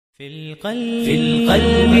في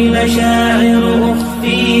القلب مشاعر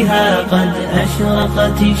أخفيها قد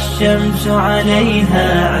أشرقت الشمس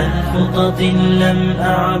عليها عن خطط لم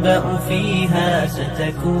أعبأ فيها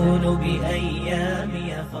ستكون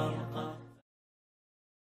بأيامي فرقا.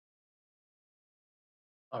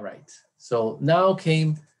 All right, so now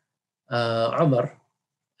came Umar,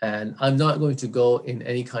 and I'm not going to go in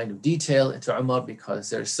any kind of detail into Umar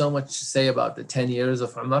because there's so much to say about the 10 years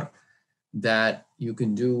of Umar that you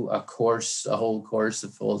can do a course, a whole course, a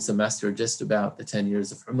full semester just about the 10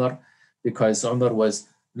 years of Umar, because Umar was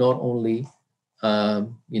not only,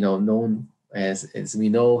 known as we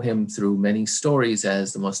know him through many stories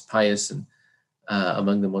as the most pious and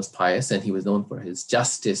among the most pious, and he was known for his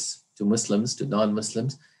justice to Muslims, to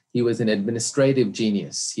non-Muslims. He was an administrative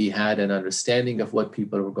genius. He had an understanding of what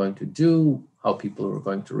people were going to do, how people were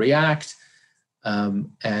going to react,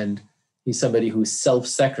 and he's somebody who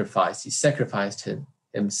self-sacrificed. He sacrificed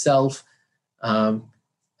himself.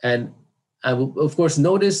 And I will, of course,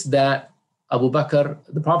 notice that Abu Bakr,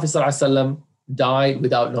 the Prophet ﷺ, died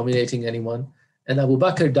without nominating anyone. And Abu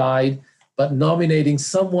Bakr died, but nominating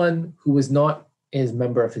someone who was not a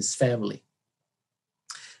member of his family.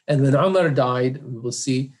 And when Umar died, we will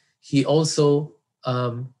see, he also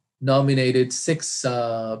nominated 6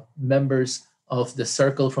 members of the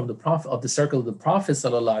circle of the Prophet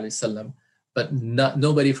ﷺ, but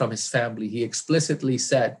nobody from his family. He explicitly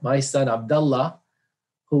said, my son Abdullah,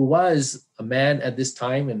 who was a man at this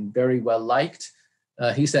time and very well liked,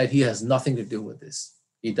 he said he has nothing to do with this.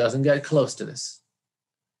 He doesn't get close to this.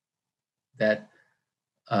 That,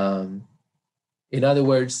 in other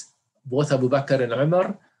words, both Abu Bakr and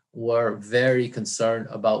Umar were very concerned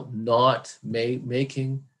about not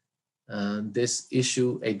making this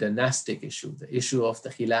issue a dynastic issue. The issue of the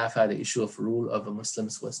Khilafah, the issue of rule of the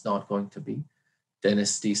Muslims was not going to be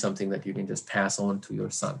dynasty, something that you can just pass on to your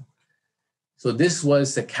son. So this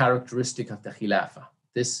was a characteristic of the Khilafah.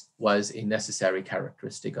 This was a necessary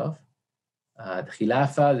characteristic of the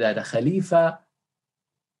Khilafah, that a Khalifa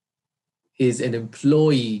is an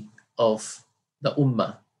employee of the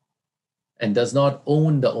Ummah and does not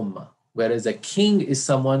own the Ummah, whereas a king is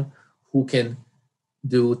someone who can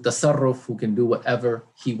do tasarruf, who can do whatever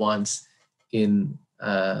he wants with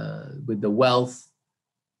the wealth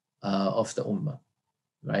of the ummah,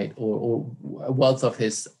 right? Or wealth of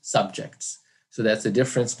his subjects. So that's the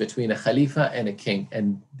difference between a khalifa and a king.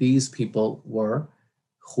 And these people were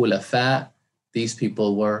khulafa. These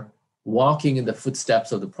people were walking in the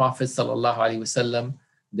footsteps of the Prophet sallallahu alaihi wasallam.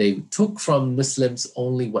 They took from Muslims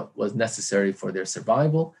only what was necessary for their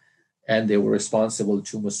survival, and they were responsible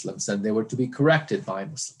to Muslims, and they were to be corrected by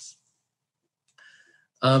Muslims.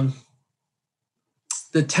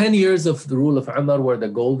 The 10 years of the rule of Umar were the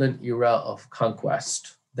golden era of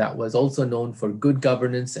conquest that was also known for good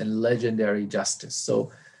governance and legendary justice.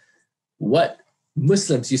 So what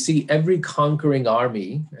Muslims, you see, every conquering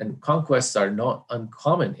army, and conquests are not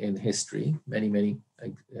uncommon in history, many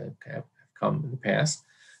have come in the past,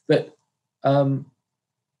 but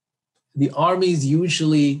the armies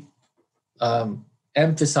usually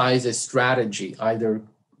emphasize a strategy, either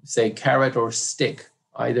say carrot or stick.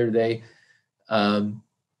 Either they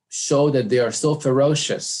show that they are so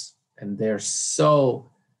ferocious and they're so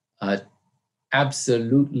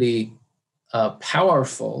absolutely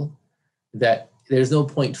powerful that there's no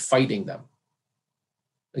point fighting them.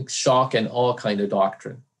 Like shock and awe kind of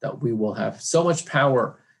doctrine, that we will have so much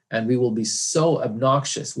power and we will be so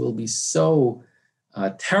obnoxious, we'll be so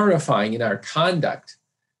terrifying in our conduct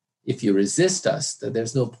if you resist us, that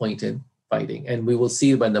there's no point in fighting. And we will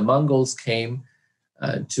see when the Mongols came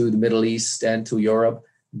to the Middle East and to Europe,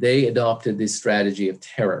 they adopted this strategy of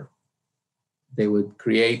terror. They would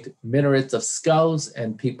create minarets of skulls,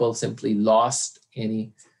 and people simply lost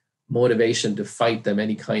any motivation to fight them,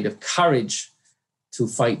 any kind of courage to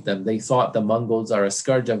fight them. They thought the Mongols are a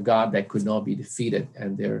scourge of God that could not be defeated,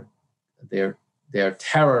 and their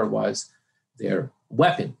terror was their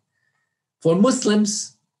weapon. For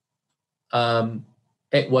Muslims,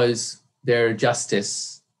 it was their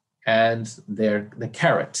justice and the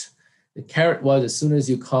carrot. The carrot was, as soon as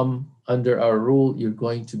you come under our rule, you're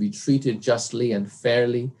going to be treated justly and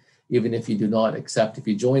fairly, even if you do not accept. If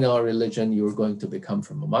you join our religion, you're going to become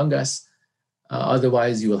from among us.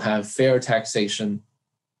 Otherwise, you will have fair taxation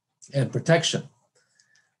and protection.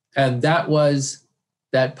 And that was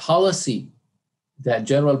that policy, that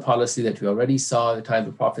general policy that we already saw at the time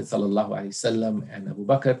of the Prophet ﷺ and Abu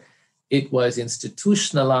Bakr. It was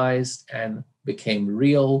institutionalized and became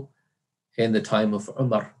real in the time of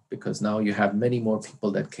Umar, because now you have many more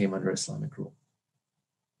people that came under Islamic rule.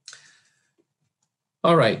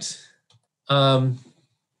 All right.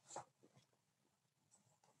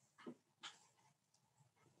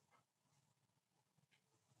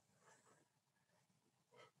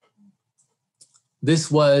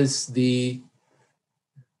 This was the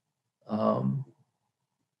an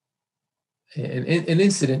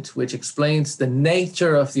incident which explains the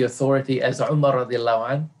nature of the authority, as Umar radiallahu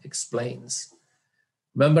anh explains.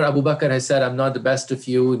 Remember, Abu Bakr has said, I'm not the best of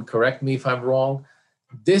you, and correct me if I'm wrong.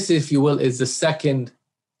 This, if you will, is the second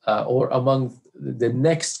or among the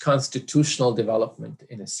next constitutional development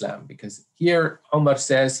in Islam, because here Umar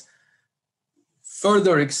says,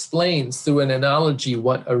 further explains through an analogy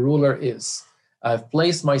what a ruler is. I've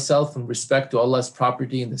placed myself in respect to Allah's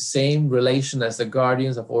property in the same relation as the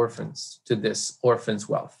guardians of orphans to this orphan's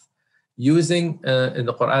wealth. Using in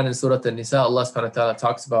the Quran in Surah An-Nisa, Allah subhanahu wa ta'ala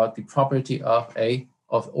talks about the property of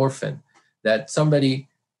orphan, that somebody,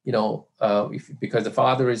 because the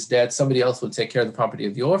father is dead, somebody else will take care of the property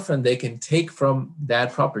of the orphan. They can take from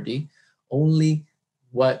that property only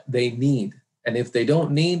what they need. And if they don't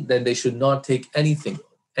need, then they should not take anything,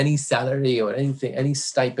 any salary or anything, any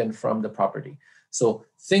stipend from the property. So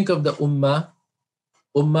think of the ummah.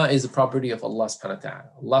 Ummah is the property of Allah subhanahu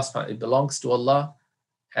wa ta'ala. It belongs to Allah,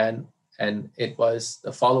 and it was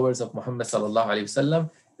the followers of Muhammad sallallahu alaihi wasallam.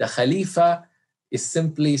 The Khalifa is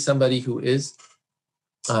simply somebody who is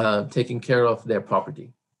taking care of their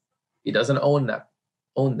property. He doesn't own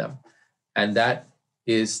them. And that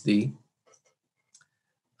is the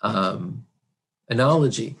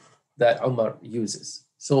analogy that Umar uses.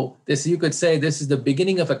 So this, you could say, this is the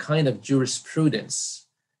beginning of a kind of jurisprudence,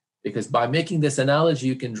 because by making this analogy,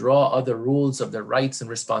 you can draw other rules of the rights and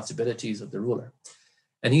responsibilities of the ruler.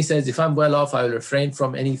 And he says, if I'm well off, I will refrain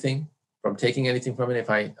from taking anything from it.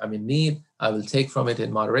 If I'm in need, I will take from it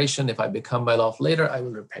in moderation. If I become well off later, I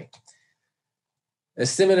will repay. And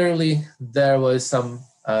similarly, there was some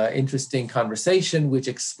interesting conversation which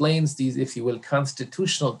explains these, if you will,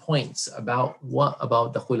 constitutional points about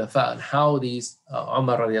the Khulafa and how these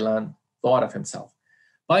Umar radiallahu anh thought of himself.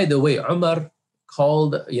 By the way, Umar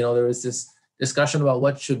called, there was this discussion about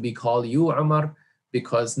what should be called you, Umar,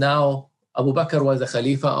 because now Abu Bakr was the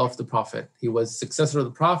Khalifa of the Prophet. He was successor of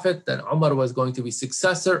the Prophet, then Umar was going to be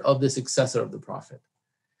successor of the successor of the Prophet.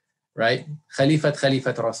 Right?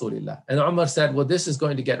 Khalifat Rasulillah. And Umar said, well, this is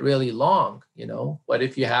going to get really long. What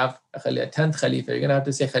if you have a 10th Khalifa? You're going to have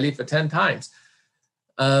to say Khalifa 10 times.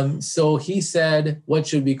 So he said, what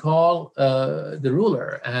should we call the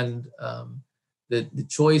ruler? And the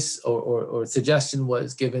choice or suggestion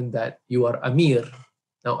was given that you are Amir.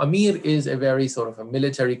 Now, Amir is a very sort of a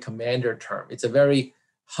military commander term. It's a very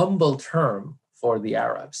humble term for the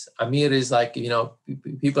Arabs. Amir is like,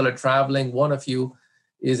 people are traveling, one of you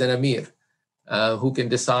is an Amir who can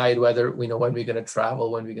decide whether, when we're going to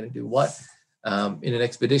travel, when we're going to do what in an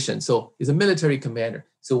expedition. So he's a military commander.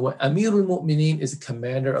 So Amirul Mu'mineen is a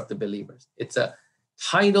commander of the believers. It's a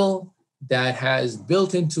title that has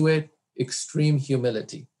built into it extreme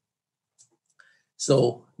humility.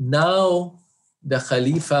 So now the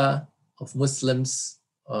Khalifa of Muslims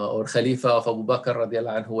or Khalifa of Abu Bakr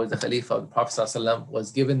radiallahu anh, who was the Khalifa of the Prophet sallallahu alaihi wasallam,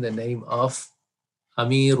 was given the name of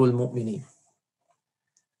Amirul Mu'mineen,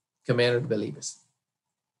 commander of believers.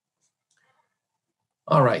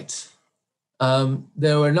 All right.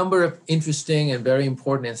 There were a number of interesting and very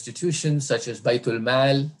important institutions, such as Baytul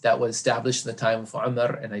Mal, that was established in the time of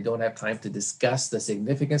Umar, and I don't have time to discuss the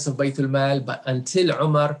significance of Baytul Mal, but until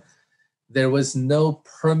Umar, there was no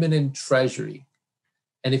permanent treasury.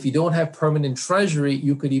 And if you don't have permanent treasury,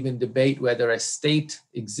 you could even debate whether a state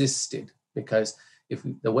existed, because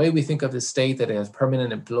the way we think of the state, that it has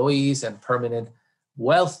permanent employees and permanent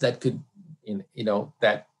wealth that could,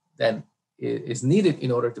 that then is needed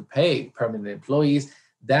in order to pay permanent employees,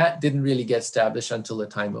 that didn't really get established until the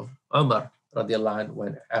time of Umar radiallahu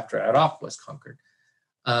anh, after Iraq was conquered.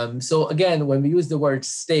 So again, when we use the word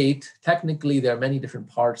state, technically there are many different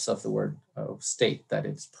parts of the word state, that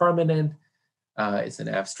it's permanent, it's an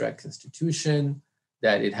abstract institution,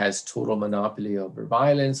 that it has total monopoly over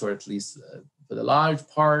violence, or at least for the large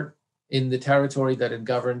part in the territory that it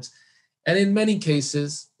governs. And in many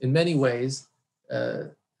cases, in many ways,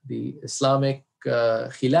 the Islamic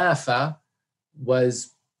Khilafah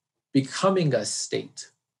was becoming a state.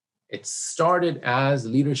 It started as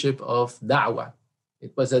leadership of da'wah.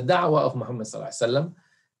 It was a da'wah of Muhammad sallallahu alaihi wasallam,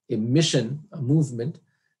 a mission, a movement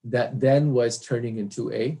that then was turning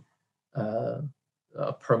into a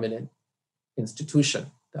permanent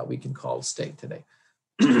institution that we can call state today.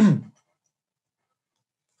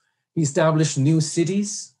 He established new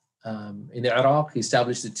cities. In Iraq, he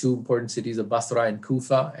established the two important cities of Basra and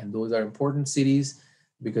Kufa, and those are important cities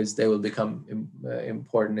because they will become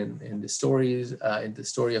important in the stories, in the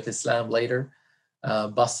story of Islam later.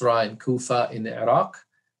 Basra and Kufa in Iraq,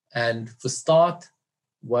 and Fustat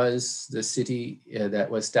was the city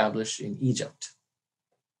that was established in Egypt.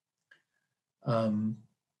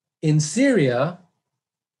 In Syria,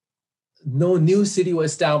 no new city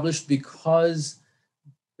was established because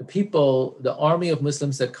the army of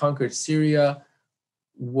Muslims that conquered Syria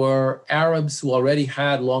were Arabs who already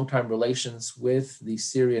had long-time relations with the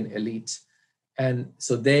Syrian elite. And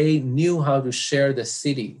so they knew how to share the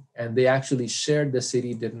city, and they actually shared the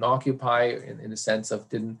city, didn't occupy in the sense of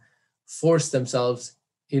didn't force themselves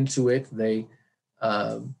into it. They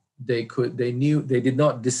did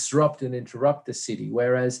not disrupt and interrupt the city.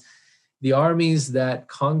 Whereas the armies that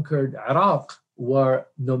conquered Iraq a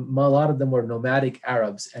lot of them were nomadic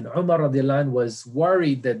Arabs. And Umar radiallahu anh was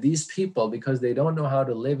worried that these people, because they don't know how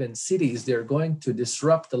to live in cities, they're going to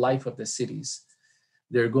disrupt the life of the cities.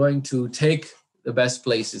 They're going to take the best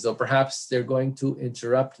places, or perhaps they're going to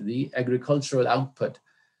interrupt the agricultural output.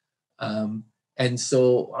 And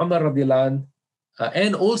so Umar radiallahu anh,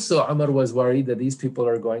 and also Umar was worried that these people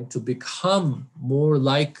are going to become more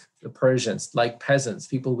like the Persians, like peasants,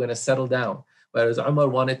 people going to settle down. Whereas Umar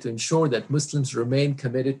wanted to ensure that Muslims remain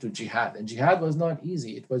committed to jihad. And jihad was not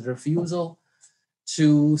easy. It was refusal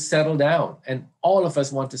to settle down. And all of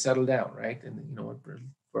us want to settle down, right? And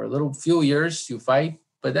for a little few years you fight,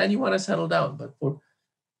 but then you want to settle down. But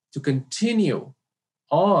to continue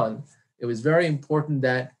on, it was very important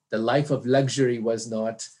that the life of luxury was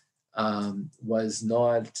not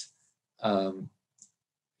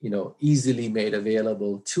easily made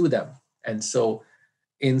available to them. And so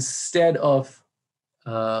instead of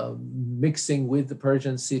mixing with the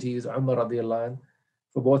Persian cities, Umar radiallahu anh,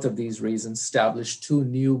 for both of these reasons, established two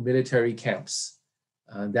new military camps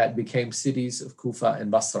that became cities of Kufa and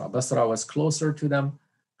Basra. Basra was closer to them,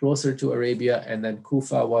 closer to Arabia, and then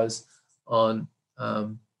Kufa was on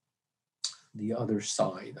the other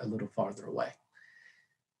side, a little farther away.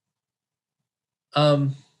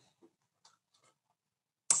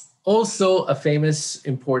 Also, a famous,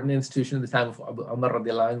 important institution at the time of Umar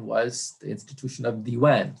radiallahu anh was the institution of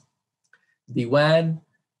Diwan. Diwan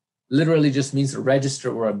literally just means a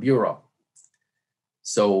register or a bureau.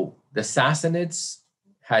 So the Sassanids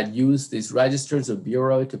had used these registers of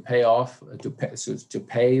bureau to pay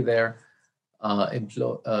their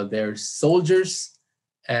soldiers,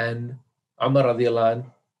 and Umar radiallahu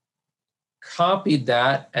anh copied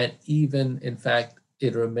that, and even in fact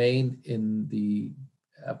it remained in the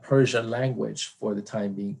Persian language for the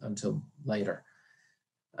time being until later.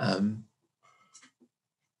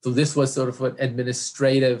 So this was sort of an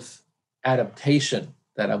administrative adaptation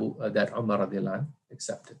that Umar radiallahu anh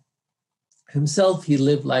accepted. Himself, he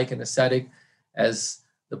lived like an ascetic, as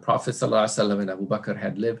the Prophet ﷺ and Abu Bakr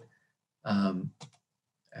had lived,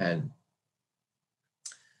 and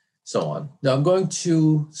so on. Now I'm going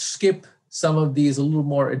to skip some of these a little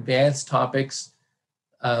more advanced topics.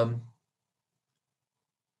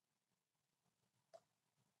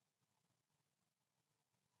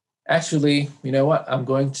 Actually, you know what? I'm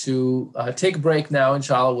going to take a break now,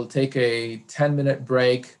 inshallah. We'll take a 10-minute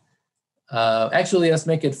break. Actually, let's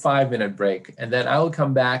make it 5-minute break. And then I will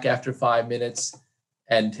come back after 5 minutes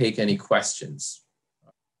and take any questions.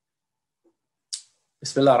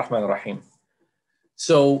 Bismillah ar-Rahman ar-Rahim.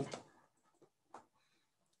 So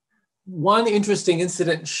one interesting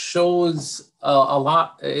incident shows a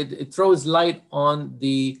lot. It throws light on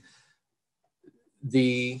the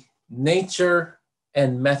nature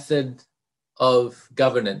and method of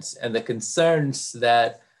governance and the concerns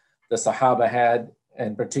that the Sahaba had,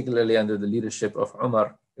 and particularly under the leadership of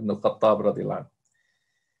Umar ibn al-Khattab radiallahu anh.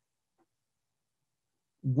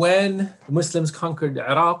 When Muslims conquered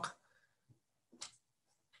Iraq,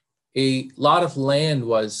 a lot of land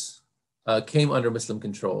came under Muslim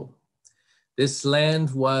control. This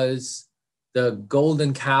land was the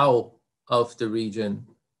golden cow of the region.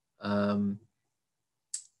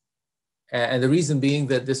 And the reason being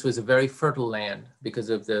that this was a very fertile land because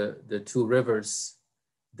of the two rivers,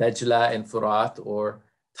 Dajla and Furat, or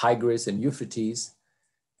Tigris and Euphrates.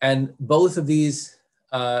 And both of these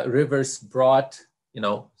rivers brought,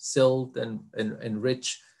 silt and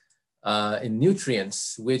rich in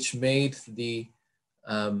nutrients, which made the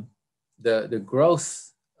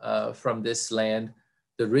growth from this land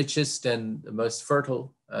the richest and the most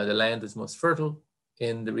fertile. The land is most fertile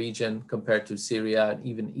in the region compared to Syria and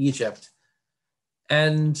even Egypt.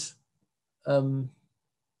 And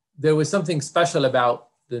there was something special about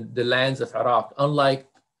the lands of Iraq. Unlike,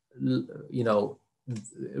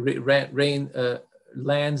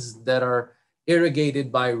 lands that are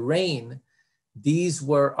irrigated by rain, these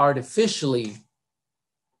were artificially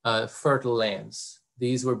fertile lands.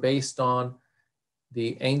 These were based on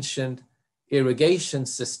the ancient irrigation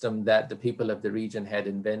system that the people of the region had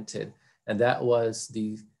invented. And that was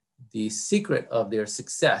the secret of their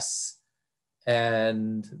success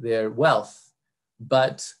and their wealth.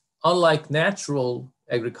 But unlike natural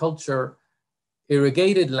agriculture,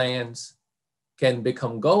 irrigated lands can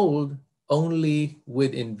become gold only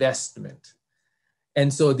with investment.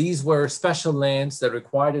 And so these were special lands that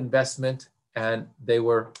required investment, and they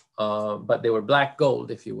were, but they were black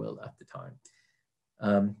gold, if you will, at the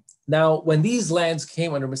time. Now, when these lands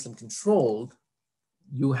came under Muslim control,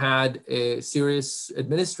 you had serious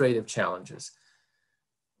administrative challenges.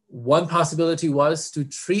 One possibility was to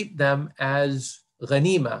treat them as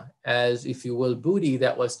ghanima, as, if you will, booty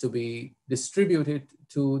that was to be distributed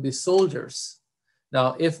to the soldiers.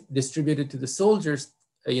 Now, if distributed to the soldiers,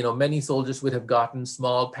 many soldiers would have gotten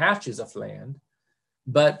small patches of land,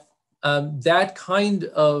 but that kind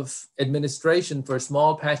of administration for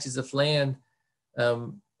small patches of land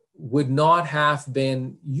would not have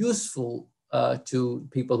been useful to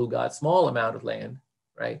people who got small amount of land,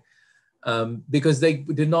 right? Because they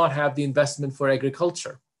did not have the investment for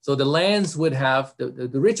agriculture. So the lands would have, the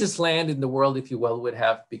richest land in the world, if you will, would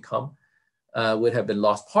have been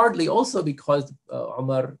lost, partly also because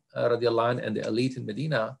Umar Radi Allah and the elite in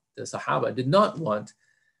Medina, the Sahaba, did not want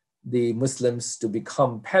the Muslims to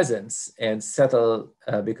become peasants and settle,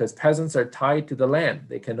 because peasants are tied to the land.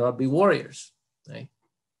 They cannot be warriors, right?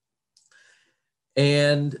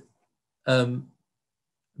 And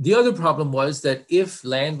the other problem was that if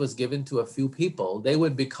land was given to a few people, they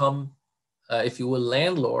would become, if you will,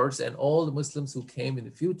 landlords, and all the Muslims who came in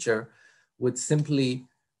the future would simply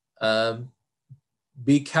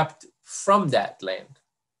be kept from that land.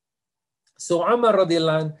 So Umar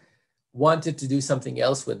radiallahu anh wanted to do something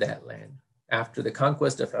else with that land. After the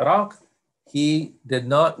conquest of Iraq, he did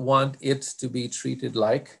not want it to be treated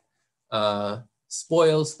like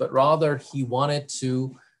spoils, but rather he wanted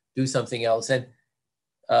to do something else. And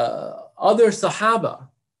other Sahaba,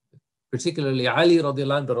 particularly Ali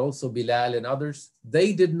radiallahu anh, but also Bilal and others,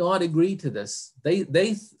 they did not agree to this. They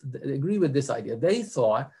agree with this idea. They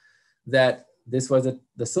thought that this was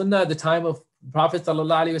the sunnah at the time of Prophet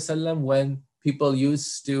sallallahu alaihi wasallam, when people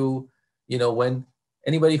used to, when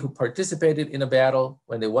anybody who participated in a battle,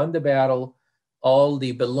 when they won the battle, all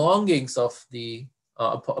the belongings of the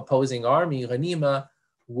opposing army, ghanima,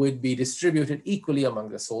 would be distributed equally among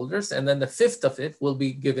the soldiers, and then the fifth of it will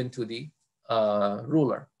be given to the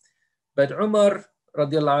ruler. But Umar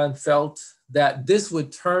radiallahu anh felt that this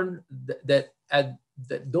would turn, that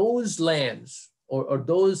those lands, or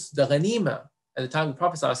those, the ghanima at the time of the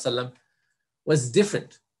Prophet ﷺ was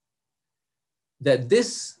different. That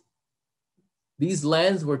these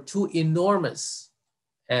lands were too enormous,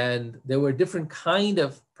 and they were different kind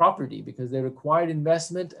of property because they required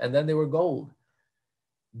investment, and then they were gold.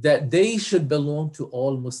 That they should belong to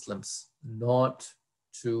all Muslims, not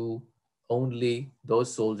to only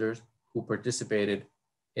those soldiers who participated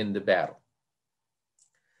in the battle.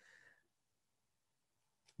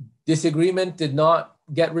 Disagreement did not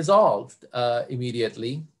get resolved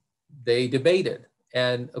immediately. They debated,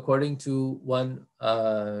 and according to one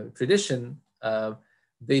tradition,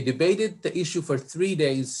 they debated the issue for 3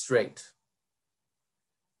 days straight.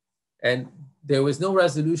 And there was no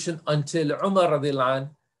resolution until Umar radiallahu anh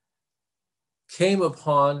came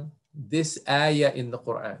upon this ayah in the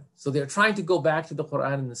Quran. So they're trying to go back to the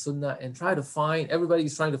Quran and the Sunnah and try to find,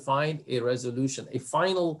 everybody's trying to find a resolution, a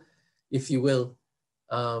final, if you will,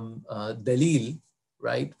 dalil,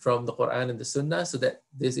 right, from the Quran and the Sunnah, so that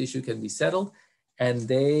this issue can be settled. And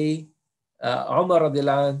they, Umar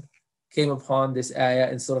radiallahu anh came upon this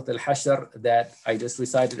ayah in Surah Al-Hashr that I just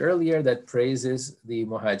recited earlier, that praises the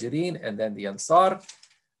Muhajirin and then the Ansar.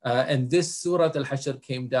 And this Surah Al-Hashr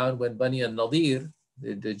came down when Bani al-Nadir,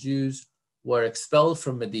 the Jews, were expelled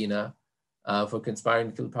from Medina for conspiring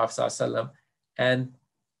to kill the Prophet ﷺ, and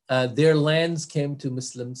their lands came to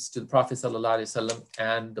Muslims, to the Prophet ﷺ,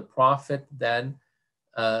 and the Prophet then,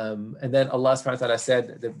 and then Allah subhanahu wa ta'ala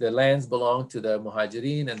said that the lands belong to the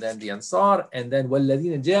Muhajirin and then the Ansar, and then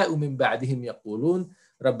وَالَّذِينَ جَاءُوا مِن بَعْدِهِمْ يَقُولُونَ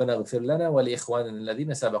رَبَّنَا اغْفِرْ لَنَا وَلِإِخْوَانِنَا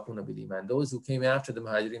الَّذِينَ سَبَقُونَا بِالْإِيمَانِ. Those who came after the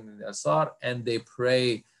Muhajirin and the Ansar, and they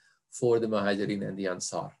pray for the Muhajirin and the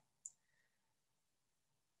Ansar.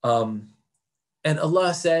 And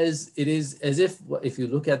Allah says, it is as if you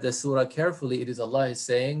look at the surah carefully, it is Allah is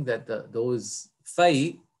saying that those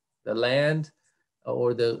fay, the land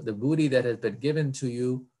or the booty that has been given to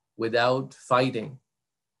you without fighting.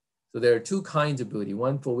 So there are two kinds of booty,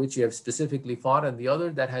 one for which you have specifically fought, and the other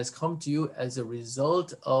that has come to you as a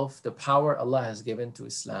result of the power Allah has given to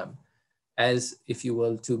Islam, as, if you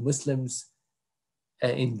will, to Muslims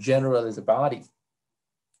in general as a body.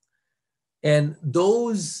 And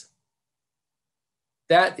those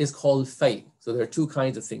that is called fay. So there are two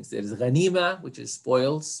kinds of things. There's ghanima, which is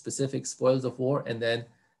spoils, specific spoils of war, and then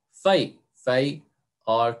fay. Fay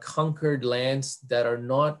are conquered lands that are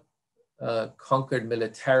not conquered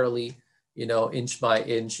militarily, you know, inch by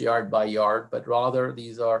inch, yard by yard, but rather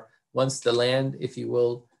these are, once the land, if you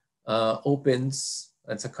will, opens,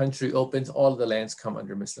 once a country opens, all the lands come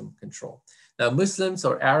under Muslim control. Now, Muslims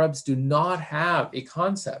or Arabs do not have a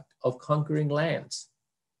concept of conquering lands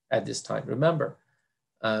at this time. Remember,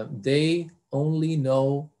 they only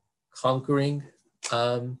know conquering,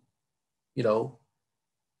 you know,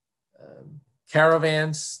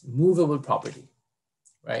 caravans, movable property,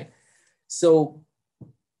 right? So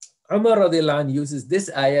Umar radiallahu anh uses this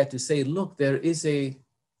ayah to say, look, there is a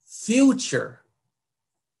future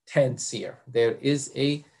tense here. There is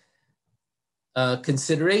a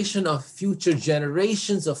consideration of future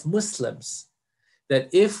generations of Muslims, that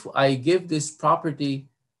if I give this property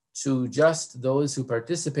to just those who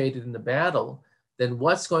participated in the battle, then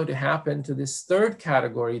what's going to happen to this third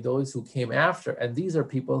category, those who came after? And these are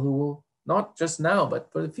people who will, not just now,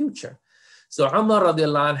 but for the future. So Umar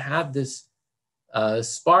radiallahu anh had this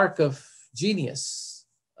spark of genius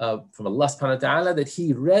from Allah subhanahu wa ta'ala, that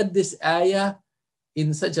he read this ayah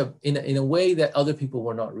in such in a way that other people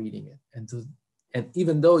were not reading it. And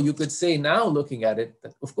even though you could say now, looking at it,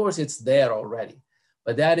 that of course it's there already,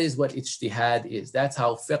 but that is what ijtihad is. That's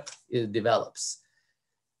how fiqh develops.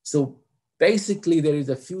 So basically there is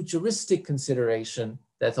a futuristic consideration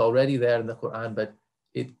that's already there in the Quran, but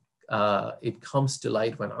it comes to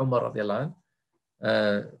light when Umar radiallahu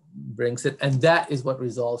anh brings it, and that is what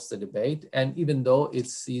resolves the debate. And even though it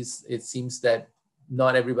seems that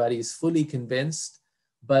not everybody is fully convinced,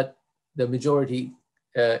 but the majority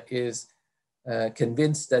is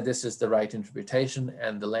convinced that this is the right interpretation,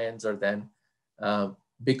 and the lands are then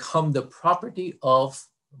become the property of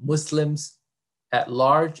Muslims at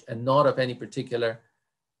large and not of any particular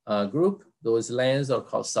group. Those lands are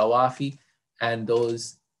called sawafi, and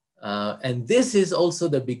and this is also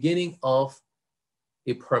the beginning of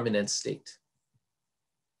a permanent state.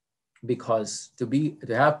 Because to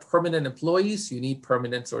have permanent employees, you need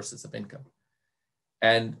permanent sources of income.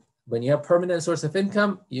 And when you have permanent source of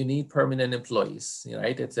income, you need permanent employees,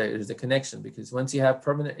 right? There's a connection, because once you have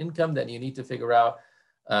permanent income, then you need to figure out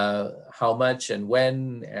how much and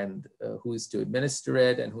when, and who's to administer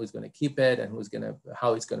it, and who's going to keep it, and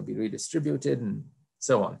how it's going to be redistributed, and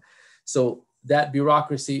so on. So that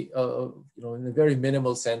bureaucracy, in a very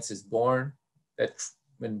minimal sense, is born. That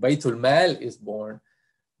when Baytul Mal is born,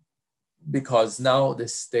 because now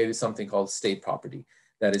there is something called state property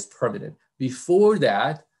that is permanent. Before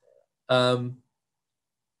that, the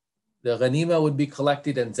ghanima would be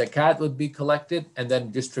collected and zakat would be collected and then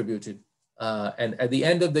distributed. And at the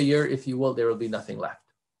end of the year, if you will, there will be nothing left.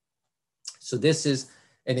 So this is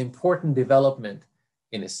an important development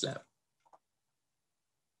in Islam.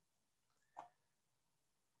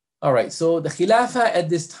 All right, so the Khilafah at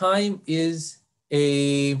this time is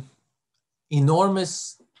an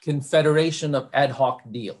enormous confederation of ad hoc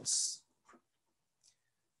deals.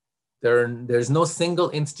 There's no single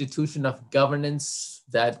institution of governance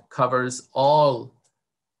that covers all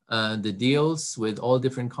the deals with all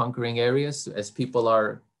different conquering areas. As people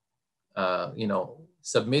are,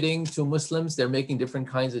 submitting to Muslims, they're making different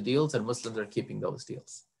kinds of deals, and Muslims are keeping those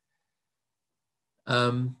deals.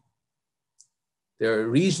 There are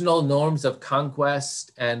regional norms of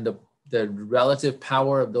conquest and the relative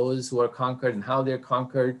power of those who are conquered and how they're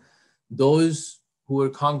conquered. Those who are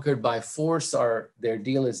conquered by force, their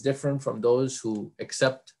deal is different from those who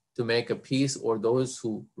accept to make a peace, or those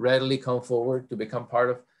who readily come forward to become part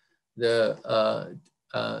of the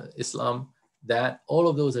Islam. That all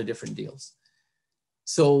of those are different deals.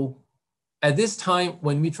 So at this time,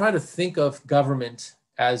 when we try to think of government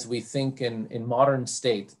as we think in modern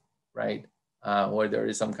state, right, where there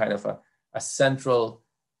is some kind of a central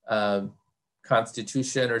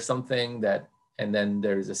constitution or something and then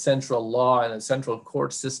there's a central law and a central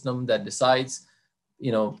court system that decides,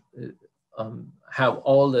 how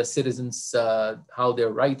all the citizens, how their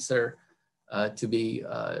rights are to be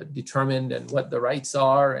determined and what the rights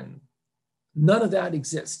are, and none of that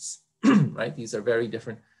exists, right? These are very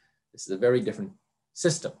different. This is a very different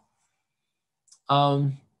system.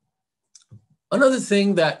 Another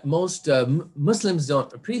thing that most Muslims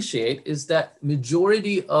don't appreciate is that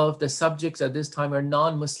majority of the subjects at this time are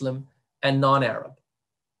non-Muslim and non-Arab.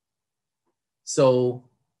 So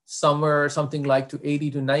something like to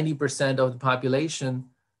 80 to 90% of the population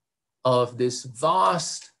of this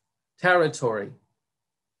vast territory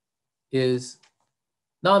is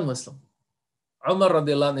non-Muslim. Umar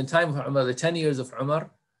radiallahu anh, in the time of Umar, the 10 years of Umar,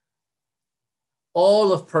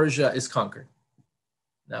 all of Persia is conquered.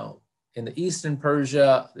 Now, in the eastern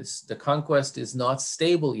Persia, the conquest is not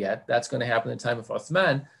stable yet. That's going to happen in the time of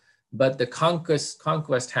Uthman, but the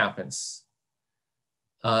conquest happens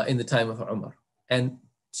in the time of Umar. And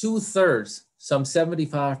 2/3, some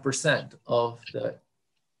 75% of the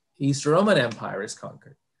East Roman Empire is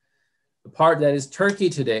conquered. The part that is Turkey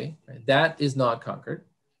today, right, that is not conquered.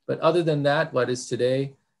 But other than that, what is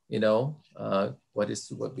today, the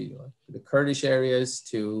Kurdish areas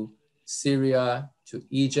to Syria, to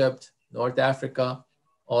Egypt, North Africa,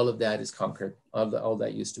 all of that is conquered. All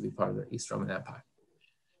that used to be part of the East Roman Empire.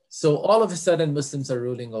 So all of a sudden, Muslims are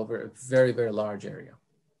ruling over a very, very large area.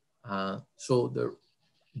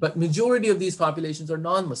 But majority of these populations are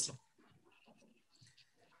non-Muslim.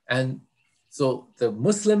 And so the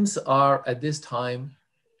Muslims are at this time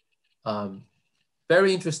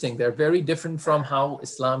very interesting. They're very different from how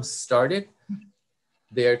Islam started.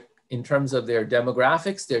 They're, in terms of their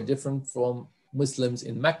demographics, they're different from Muslims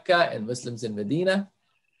in Mecca and Muslims in Medina.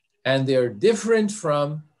 And they're different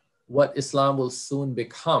from what Islam will soon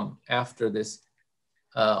become after this,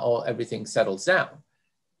 everything settles down.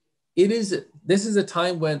 This is a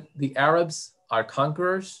time when the Arabs are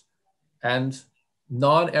conquerors and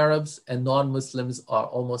non-Arabs and non-Muslims are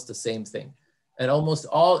almost the same thing. And almost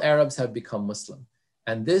all Arabs have become Muslim.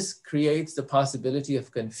 And this creates the possibility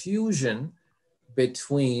of confusion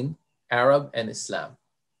between Arab and Islam.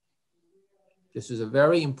 This is a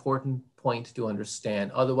very important point to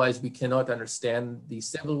understand. Otherwise, we cannot understand the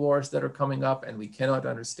civil wars that are coming up, and we cannot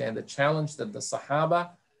understand the challenge that the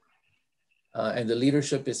Sahaba and the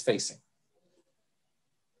leadership is facing.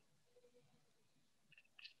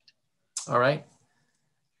 All right.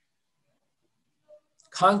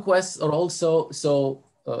 Conquests are also,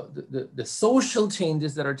 the social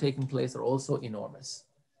changes that are taking place are also enormous.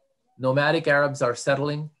 Nomadic Arabs are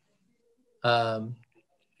settling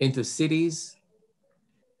into cities.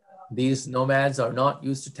 These nomads are not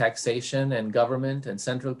used to taxation and government and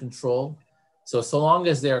central control. So long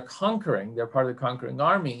as they're conquering, they're part of the conquering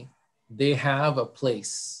army, they have a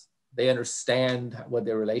place. They understand what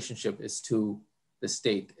their relationship is to the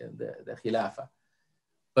state, the Khilafah.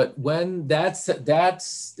 But when that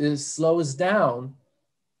slows down,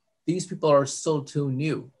 these people are still too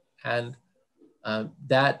new, and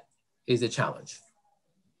that is a challenge.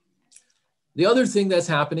 The other thing that's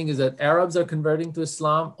happening is that Arabs are converting to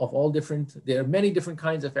Islam of all different, there are many different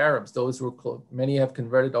kinds of Arabs. Many have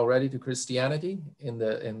converted already to Christianity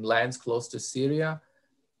in lands close to Syria.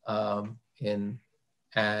 In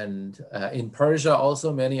Persia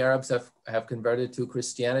also, many Arabs have converted to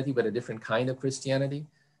Christianity, but a different kind of Christianity.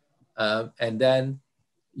 And then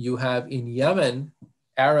you have in Yemen,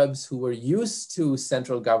 Arabs who were used to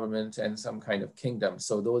central government and some kind of kingdom.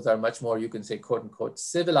 So those are much more, you can say, quote unquote,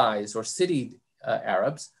 civilized or city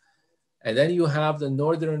Arabs. And then you have the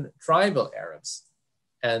northern tribal Arabs.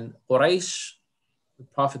 And Quraysh, the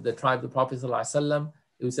Prophet ﷺ,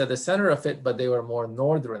 it was at the center of it, but they were more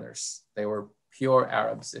northerners. They were pure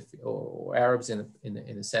Arabs, or Arabs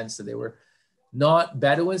in a sense that they were not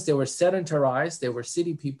Bedouins, they were sedentarized, they were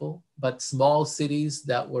city people, but small cities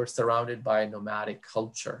that were surrounded by a nomadic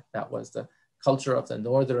culture. That was the culture of the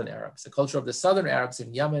northern Arabs. The culture of the southern Arabs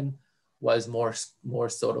in Yemen was more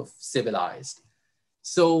sort of civilized.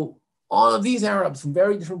 So all of these Arabs from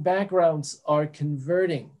very different backgrounds are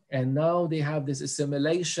converting, and now they have this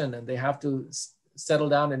assimilation and they have to settle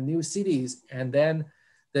down in new cities. And then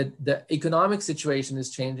the economic situation is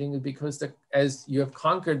changing because as you have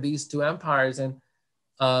conquered these two empires, and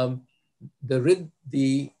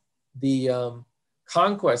the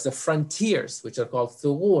conquest, the frontiers, which are called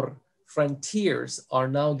thughur, frontiers, are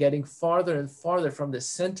now getting farther and farther from the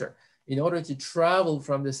center. In order to travel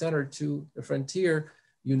from the center to the frontier,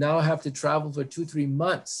 you now have to travel for 2-3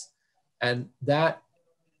 months. And that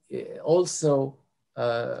also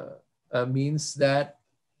means that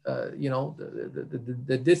the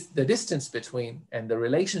distance between and the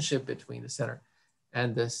relationship between the center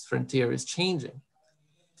and this frontier is changing.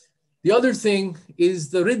 The other thing is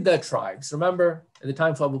the Ridda tribes. Remember, at the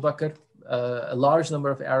time of Abu Bakr, a large number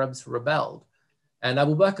of Arabs rebelled, and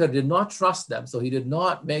Abu Bakr did not trust them, so he did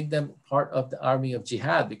not make them part of the army of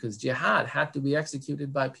jihad, because jihad had to be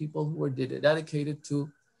executed by people who were dedicated to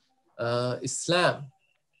Islam.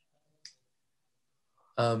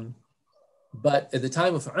 But at the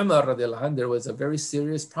time of Umar, Radhi Allah, there was a very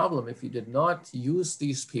serious problem. If you did not use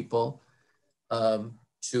these people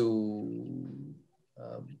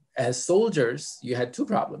as soldiers, you had two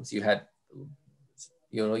problems. You had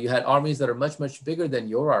armies that are much, much bigger than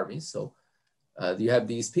your armies. So you have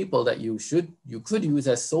these people that you could use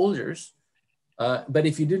as soldiers. But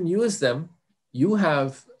if you didn't use them, you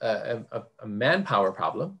have a manpower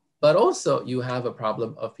problem, but also you have a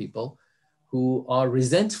problem of people who are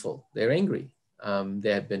resentful, they're angry,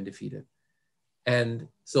 they have been defeated. And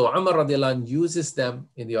so Umar radiallahu anh uses them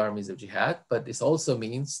in the armies of jihad, but this also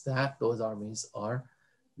means that those armies are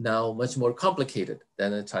now much more complicated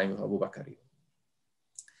than at the time of Abu Bakr.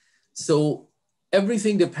 So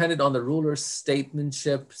everything depended on the ruler's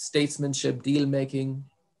statesmanship, deal-making,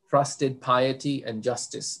 trusted piety and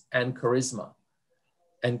justice and charisma,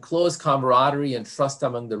 and close camaraderie and trust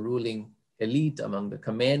among the ruling elite, among the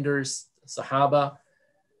commanders, Sahaba.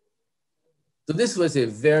 So this was a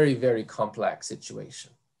very, very complex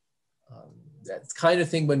situation. That's kind of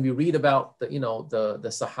thing when we read about the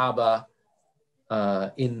Sahaba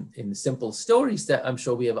in simple stories that I'm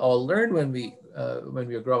sure we have all learned when we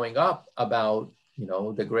were growing up about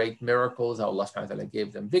the great miracles, how Allah subhanahu wa ta'ala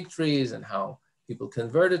gave them victories and how people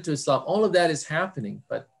converted to Islam. All of that is happening,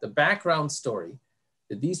 but the background story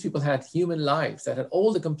that these people had human lives that had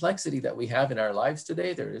all the complexity that we have in our lives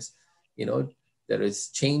today. There is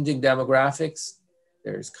changing demographics,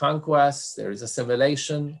 there's conquest, there is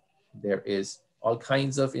assimilation, there is all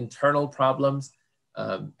kinds of internal problems,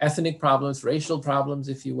 ethnic problems, racial problems,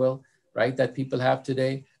 if you will, right, that people have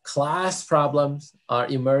today. Class problems are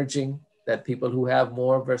emerging, that people who have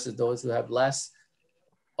more versus those who have less,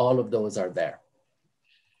 all of those are there.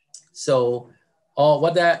 So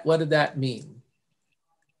what did that mean?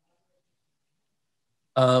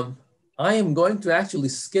 I am going to actually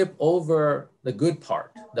skip over the good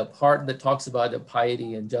part, the part that talks about the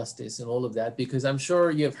piety and justice and all of that, because I'm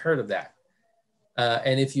sure you've heard of that.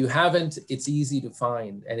 And if you haven't, it's easy to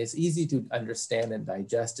find and it's easy to understand and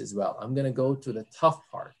digest as well. I'm going to go to the tough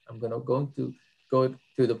part. I'm going to go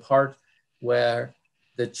to the part where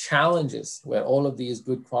the challenges, where all of these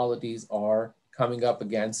good qualities are coming up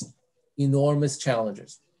against enormous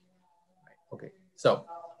challenges. Okay, so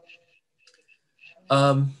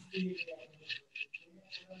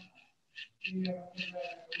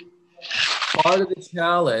part of the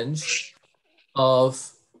challenge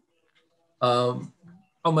of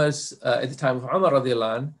Umar's, at the time of Umar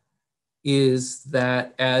radiallahu anh, is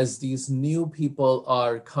that as these new people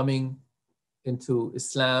are coming into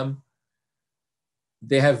Islam,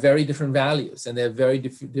 they have very different values and they have very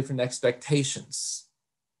different expectations.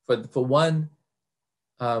 For one,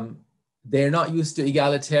 they're not used to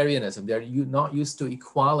egalitarianism. They're not used to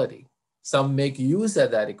equality. Some make use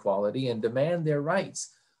of that equality and demand their rights,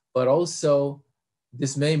 but also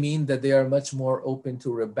this may mean that they are much more open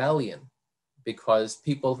to rebellion, because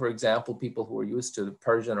people, for example, people who were used to the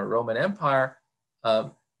Persian or Roman Empire,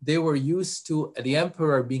 they were used to the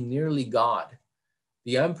emperor being nearly God.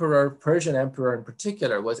 The emperor, Persian emperor in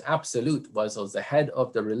particular, was absolute, was the head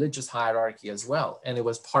of the religious hierarchy as well. And it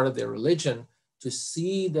was part of their religion to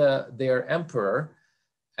see their emperor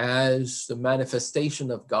as the manifestation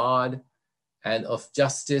of God and of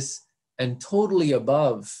justice and totally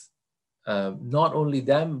above not only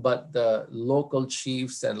them, but the local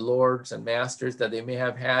chiefs and lords and masters that they may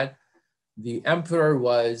have had. The emperor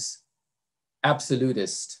was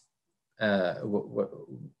absolutist,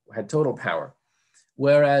 had total power.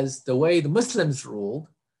 Whereas the way the Muslims ruled,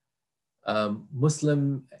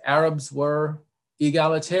 Muslim Arabs were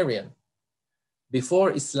egalitarian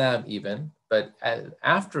before Islam even, but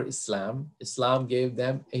after Islam, Islam gave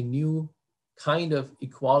them a new kind of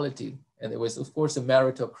equality. And it was, of course, a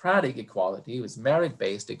meritocratic equality. It was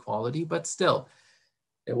merit-based equality, but still,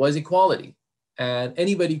 it was equality. And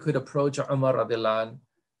anybody could approach Umar radiallahu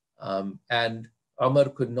anh, and Umar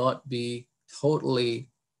could not be totally,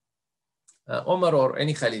 Umar or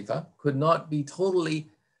any Khalifa could not be totally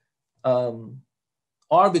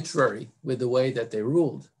arbitrary with the way that they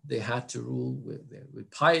ruled. They had to rule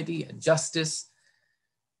with piety and justice.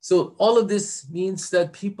 So all of this means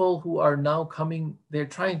that people who are now coming, they're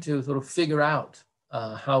trying to sort of figure out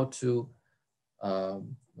how to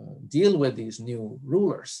deal with these new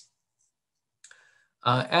rulers.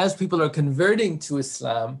 As people are converting to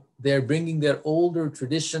Islam, they're bringing their older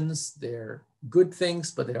traditions, their good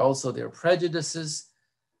things, but they're also their prejudices.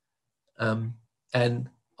 And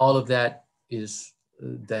all of that is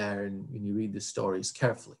there when you read the stories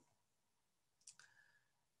carefully.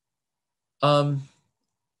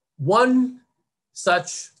 One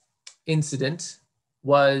such incident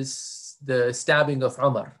was the stabbing of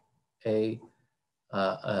Umar, a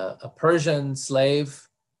Persian slave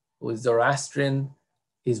who was Zoroastrian,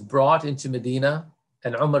 is brought into Medina,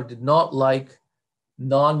 and Umar did not like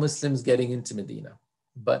non-Muslims getting into Medina.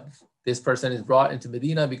 But this person is brought into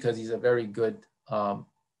Medina because he's a very good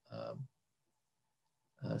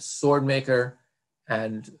sword maker,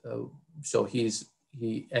 and so he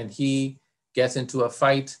gets into a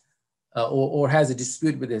fight or has a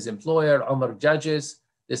dispute with his employer. Umar judges.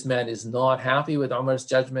 This man is not happy with Umar's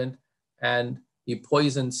judgment, and he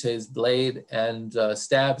poisons his blade and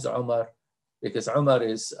stabs Umar, because Umar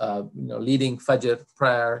is leading Fajr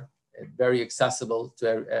prayer, very accessible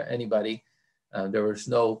to anybody. There was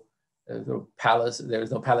no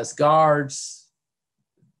palace guards.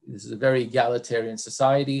 This is a very egalitarian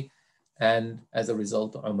society. And as a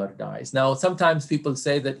result, Umar dies. Now, sometimes people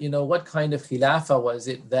say that, what kind of Khilafah was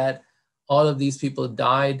it that all of these people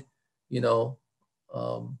died? 3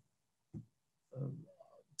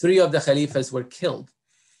 of the Khalifas were killed.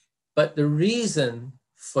 But the reason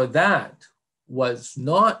for that was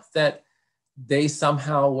not that they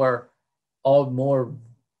somehow were all more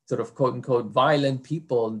sort of quote unquote violent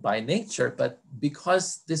people by nature, but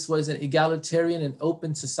because this was an egalitarian and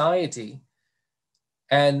open society,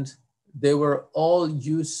 and they were all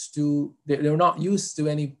they were not used to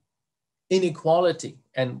any inequality.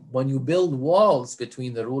 And when you build walls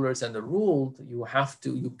between the rulers and the ruled, you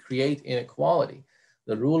create inequality.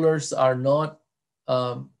 The rulers are not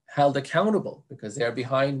held accountable because they are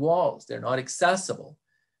behind walls. They're not accessible,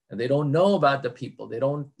 and they don't know about the people. They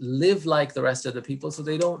don't live like the rest of the people, so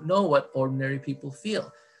they don't know what ordinary people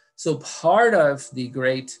feel. So part of the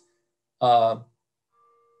great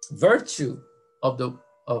virtue of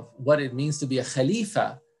what it means to be a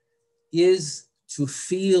Khalifa is to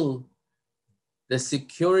feel the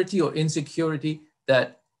security or insecurity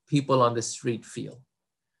that people on the street feel.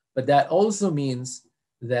 But that also means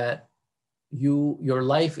that your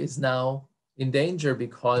life is now in danger,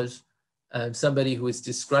 because somebody who is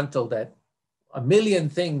disgruntled at a million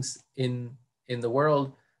things in the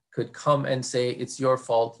world could come and say, it's your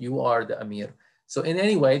fault, you are the Amir. So in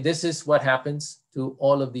any way, this is what happens to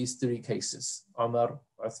all of these 3 cases, Umar,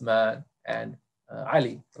 Uthman, and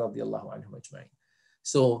Ali, رضي الله عنهم أجمعين.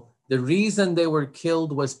 So the reason they were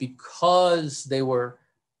killed was because they were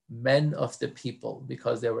men of the people,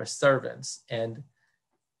 because they were servants. And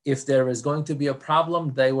if there was going to be a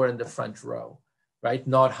problem, they were in the front row, right?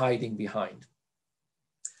 Not hiding behind.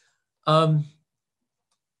 All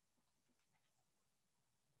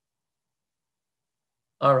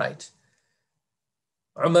right.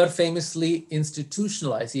 Umar famously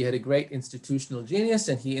institutionalized, he had a great institutional genius,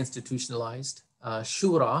 and he institutionalized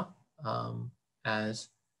shura as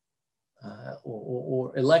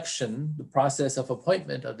or election, the process of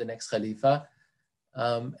appointment of the next Khalifa.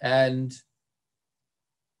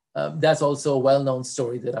 That's also a well-known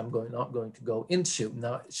story that I'm not going to go into.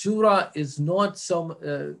 Now, shura is not some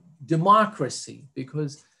democracy,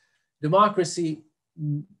 because democracy,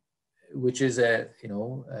 which is an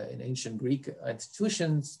ancient Greek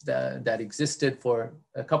institutions that existed for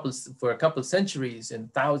a couple centuries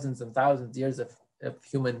and thousands of years of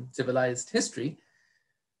human civilized history,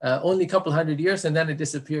 only a couple hundred years, and then it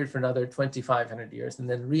disappeared for another 2,500 years, and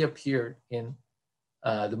then reappeared in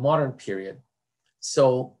the modern period.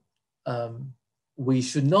 So we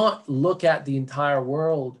should not look at the entire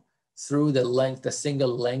world through the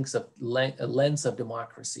single lens of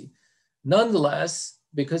democracy. Nonetheless,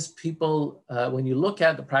 because people, when you look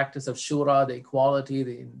at the practice of shura, the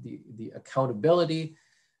equality, the accountability,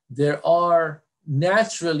 there are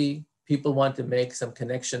naturally, people want to make some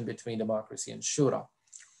connection between democracy and shura.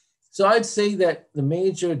 So I'd say that the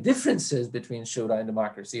major differences between shura and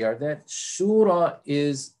democracy are that shura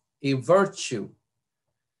is a virtue.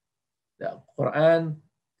 The Quran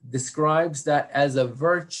describes that as a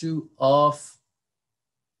virtue of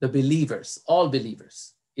the believers, all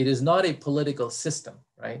believers. It is not a political system,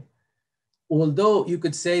 right? Although you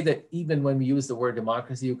could say that even when we use the word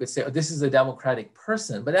democracy, you could say, oh, this is a democratic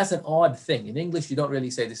person, but that's an odd thing. In English, you don't really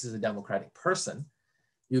say this is a democratic person.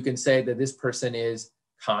 You can say that this person is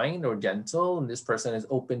kind or gentle, and this person is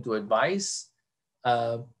open to advice,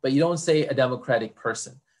 but you don't say a democratic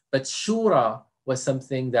person. But shura was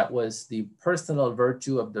something that was the personal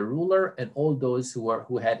virtue of the ruler and all those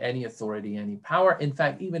who had any authority, any power. In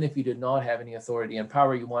fact, even if you did not have any authority and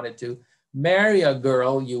power, you wanted to marry a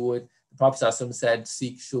girl, the Prophet ﷺ said,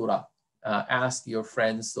 seek shura, ask your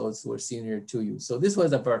friends, those who are senior to you. So this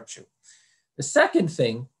was a virtue. The second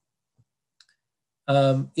thing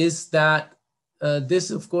is that this,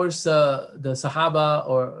 of course, the Sahaba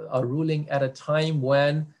are ruling at a time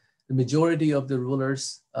when the majority of the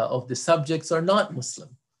rulers of the subjects are not Muslim.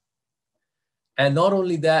 And not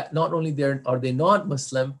only that, are they not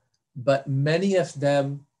Muslim, but many of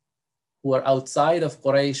them who are outside of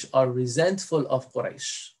Quraysh are resentful of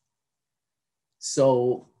Quraysh.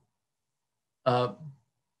 So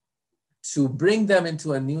to bring them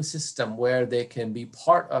into a new system where they can be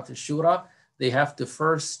part of the shura, they have to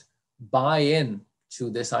first buy in to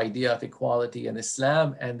this idea of equality in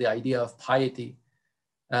Islam and the idea of piety,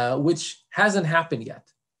 which hasn't happened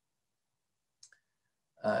yet.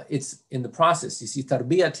 It's in the process. You see,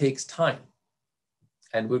 tarbiyah takes time.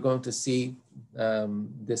 And we're going to see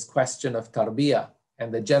this question of tarbiyah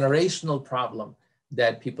and the generational problem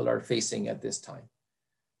that people are facing at this time.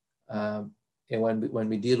 And when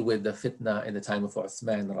we deal with the fitna in the time of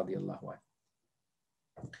Uthman, رضي الله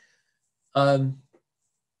عنه.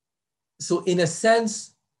 So in a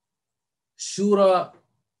sense, shura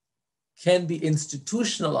can be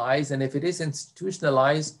institutionalized, and if it is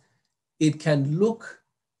institutionalized, it can look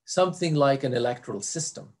something like an electoral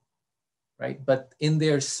system, right? But in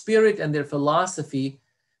their spirit and their philosophy,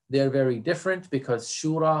 they're very different, because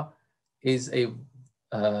shura is a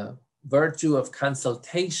virtue of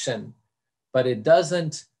consultation, but it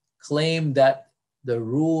doesn't claim that the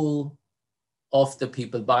rule of the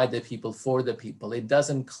people, by the people, for the people. It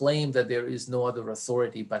doesn't claim that there is no other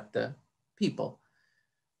authority but the people,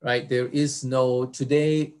 right? There is no,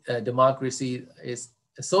 today, democracy is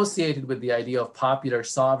associated with the idea of popular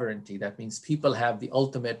sovereignty. That means people have the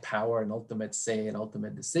ultimate power and ultimate say and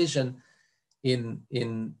ultimate decision in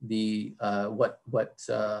the what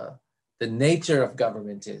the nature of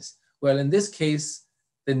government is. Well, in this case,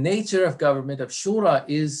 the nature of government of shura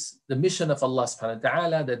is the mission of Allah subhanahu wa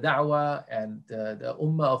ta'ala, the da'wah, and the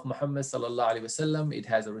ummah of Muhammad sallallahu alaihi wasallam. It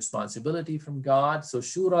has a responsibility from God. So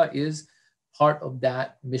shura is part of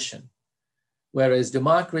that mission. Whereas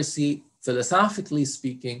democracy, philosophically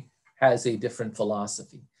speaking, has a different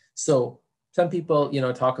philosophy. So some people,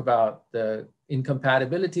 talk about the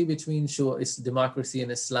incompatibility between democracy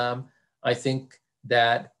and Islam. I think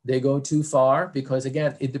that they go too far, because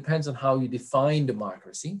again, it depends on how you define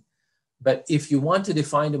democracy. But if you want to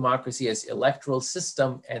define democracy as electoral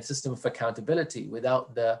system and system of accountability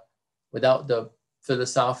without the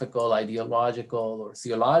philosophical, ideological, or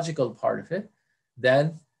theological part of it,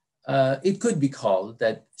 then it could be called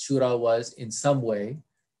that shura was in some way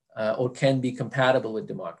or can be compatible with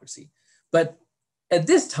democracy. But at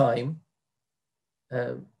this time,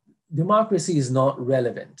 democracy is not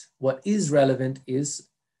relevant. What is relevant is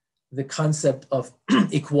the concept of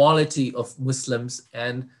equality of Muslims,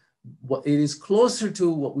 and what it is closer to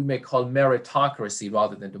what we may call meritocracy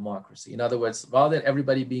rather than democracy. In other words, rather than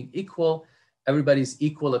everybody being equal, everybody's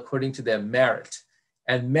equal according to their merit.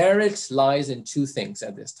 And merit lies in two things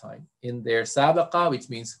at this time: in their sabaqa, which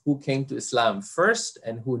means who came to Islam first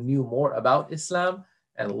and who knew more about Islam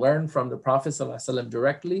and learned from the Prophet ﷺ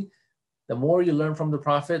directly. The more you learn from the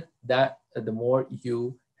Prophet, the more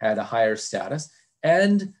you had a higher status,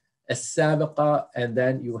 and a sabaqa, and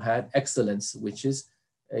then you had excellence, which is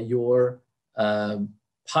your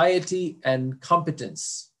piety and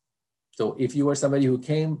competence. So if you were somebody who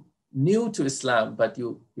came new to Islam, but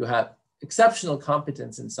you have exceptional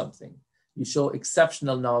competence in something, you show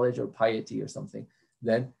exceptional knowledge or piety or something,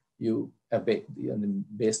 then you,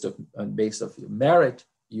 based of your merit,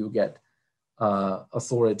 you get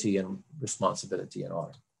authority and responsibility and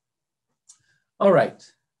honor. All right.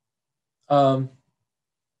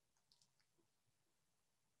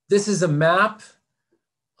 This is a map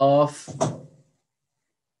of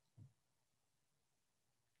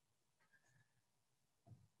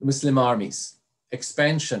Muslim armies,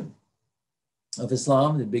 expansion of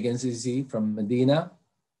Islam. It begins, you see, from Medina.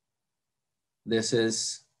 This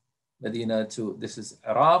is Medina this is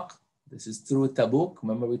Iraq. This is through Tabuk.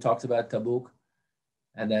 Remember, we talked about Tabuk.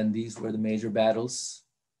 And then these were the major battles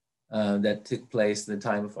that took place in the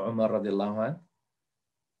time of Umar, رضي الله عنه.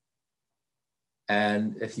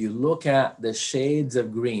 And if you look at the shades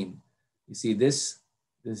of green, you see this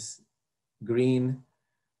green,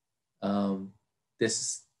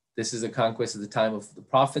 this is a conquest at the time of the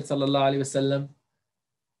Prophet sallallahu alaihi wasallam.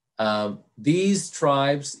 These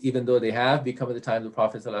tribes, even though they have become at the time of the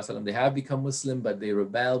Prophet ﷺ, they have become Muslim, but they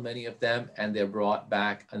rebel, many of them, and they're brought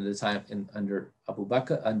back under the time under Abu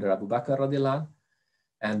Bakr رضي الله.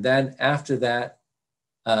 And then after that,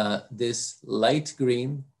 this light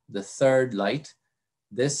green, the third light,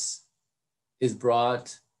 this is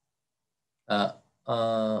brought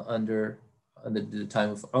under the time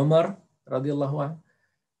of Umar رضي الله.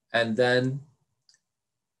 And then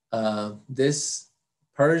this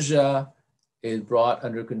Persia is brought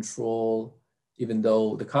under control, even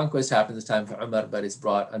though the conquest happens at the time of Umar, but it's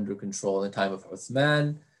brought under control in the time of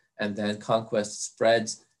Uthman. And then conquest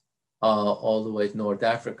spreads all the way to North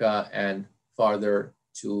Africa and farther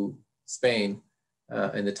to Spain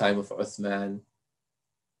in the time of Uthman.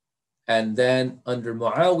 And then under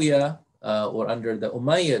Muawiyah or under the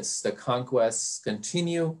Umayyads, the conquests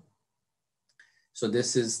continue. So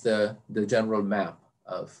this is the general map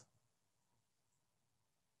of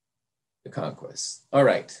the conquests. All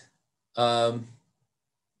right.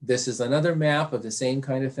 This is another map of the same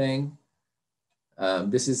kind of thing.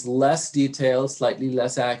 This is less detailed, slightly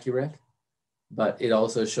less accurate, but it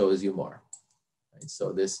also shows you more. Right?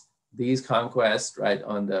 So these conquests, right,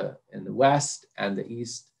 in the west and the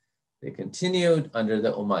east, they continued under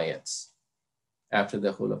the Umayyads after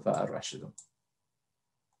the Khulafa-e-Rashidun.